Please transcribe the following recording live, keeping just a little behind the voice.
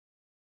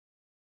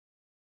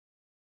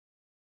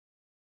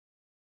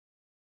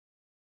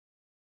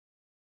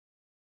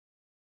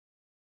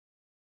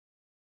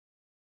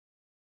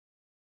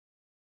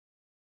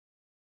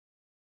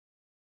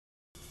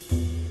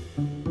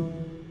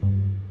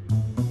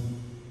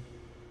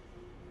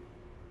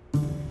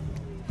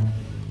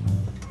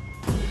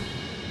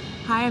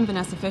Hi, I'm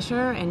Vanessa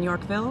Fisher in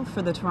Yorkville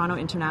for the Toronto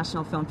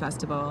International Film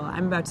Festival.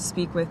 I'm about to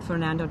speak with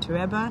Fernando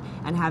Trueba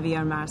and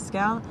Javier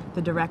Mariscal,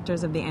 the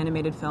directors of the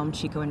animated film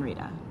Chico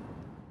Rita.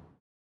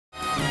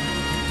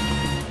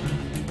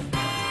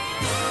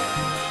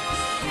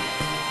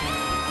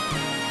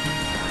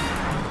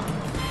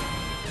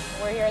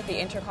 We're here at the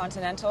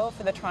Intercontinental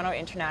for the Toronto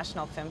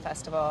International Film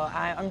Festival.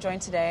 I'm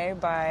joined today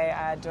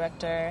by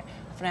director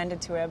Fernando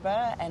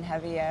Trueba and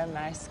Javier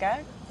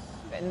Mariscal,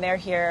 and they're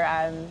here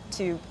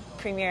to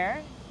premiere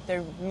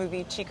their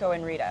movie Chico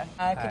Rita.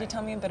 Could you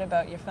tell me a bit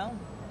about your film?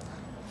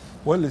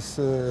 Well, it's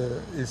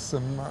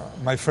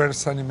my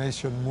first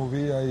animation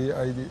movie.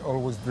 I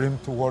always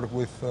dreamed to work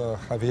with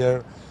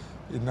Javier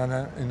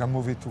in a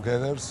movie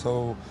together.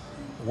 So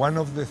one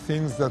of the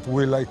things that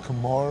we like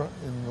more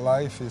in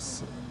life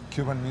is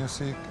Cuban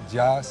music,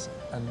 jazz,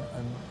 and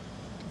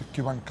the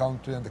Cuban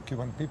country and the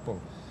Cuban people.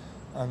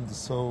 And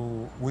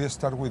so we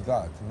start with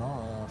that, you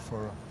know,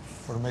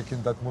 for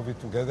making that movie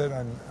together.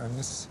 And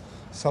it's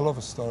a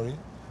love story.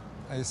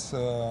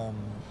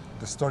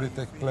 The story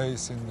takes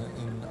place in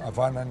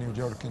Havana, New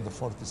York in the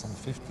 40s and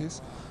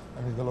 50s.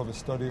 And it's a love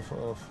story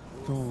of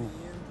two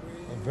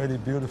very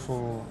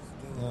beautiful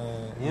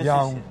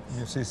young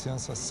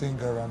musicians, a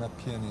singer and a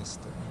pianist.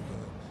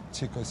 And,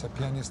 Chico is a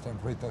pianist and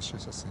Rita,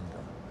 she's a singer.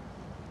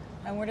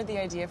 And where did the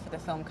idea for the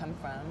film come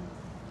from?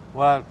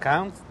 Well, it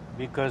comes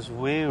because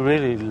we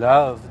really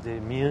love the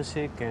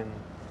music and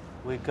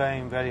we're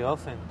going very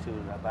often to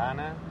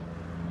Havana.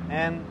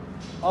 And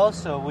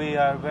also we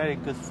are very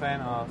good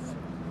friend of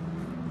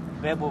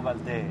Bebo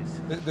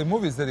Valdez. The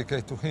movie is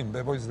dedicated to him.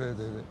 Bebo is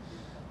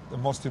the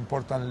most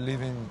important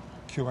living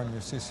Cuban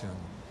musician,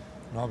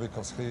 no?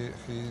 Because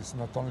he is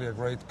not only a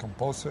great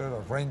composer,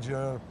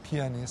 arranger,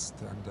 pianist,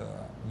 and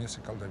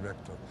musical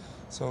director.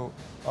 So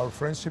our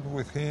friendship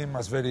with him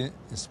was very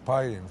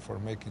inspiring for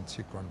making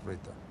Chico and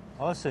Rita.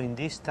 Also in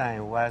this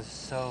time was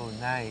so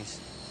nice,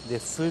 the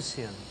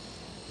fusion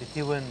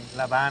between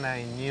La Habana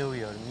and New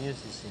York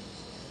musicians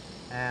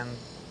and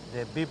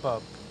the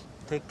bebop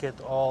take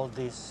it all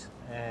these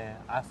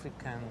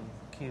African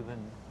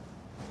Cuban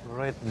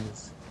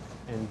rhythms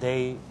and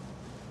they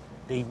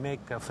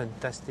make a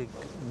fantastic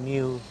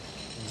new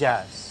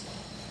jazz,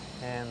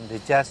 and the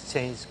jazz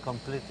changed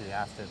completely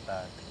after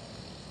that.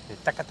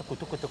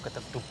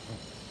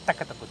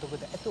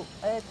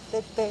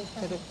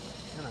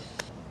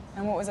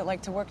 And what was it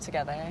like to work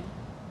together?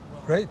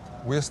 Great.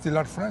 We still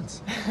are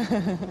friends.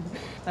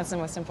 That's the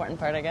most important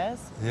part, I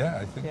guess. Yeah,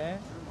 I think. Yeah.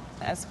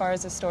 As far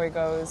as the story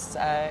goes,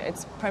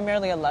 it's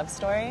primarily a love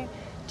story.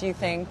 Do you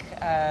think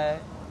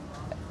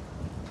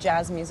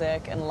jazz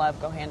music and love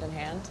go hand in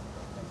hand?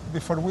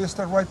 Before we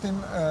start writing,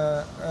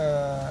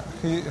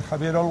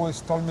 Javier always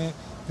told me,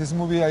 this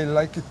movie I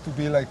like it to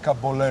be like a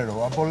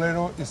bolero. A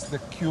bolero is the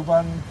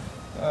Cuban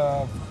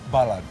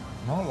ballad,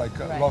 no, like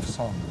a love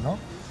song, no.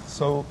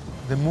 So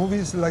the movie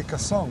is like a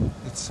song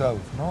itself,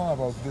 no,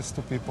 about these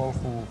two people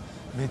who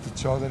meet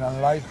each other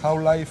and life, how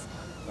life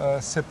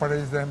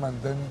separates them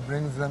and then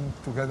brings them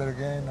together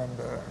again, and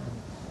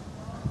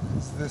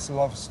it's this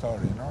love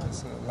story, no.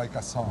 It's like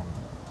a song.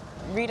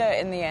 Rita,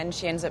 in the end,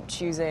 she ends up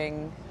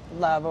choosing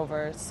love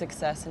over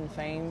success and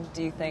fame.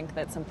 Do you think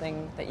that's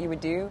something that you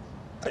would do?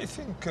 I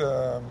think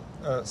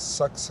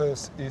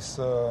success is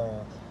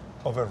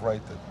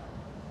overrated.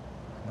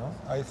 No?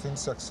 I think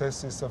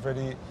success is a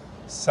very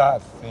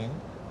sad thing.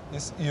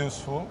 It's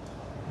useful,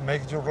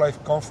 makes your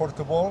life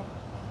comfortable,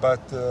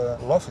 but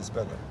love is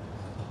better,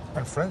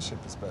 and friendship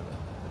is better.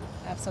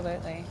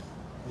 Absolutely.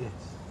 Yes.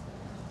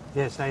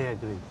 Yes, I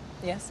agree.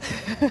 Yes?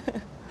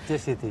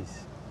 Yes, it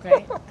is.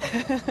 Great.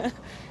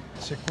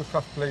 She could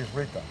have played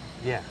Rita.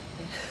 Yeah,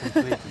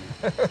 completely.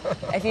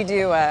 If you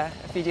do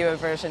a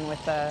version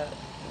with the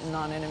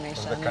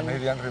non-animation, the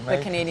Canadian remake.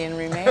 The Canadian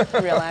remake,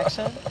 real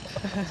action.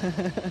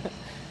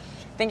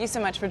 Thank you so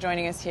much for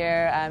joining us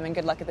here, and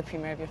good luck at the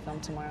premiere of your film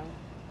tomorrow.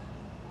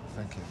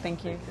 Thank you.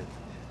 Thank you. Thank you.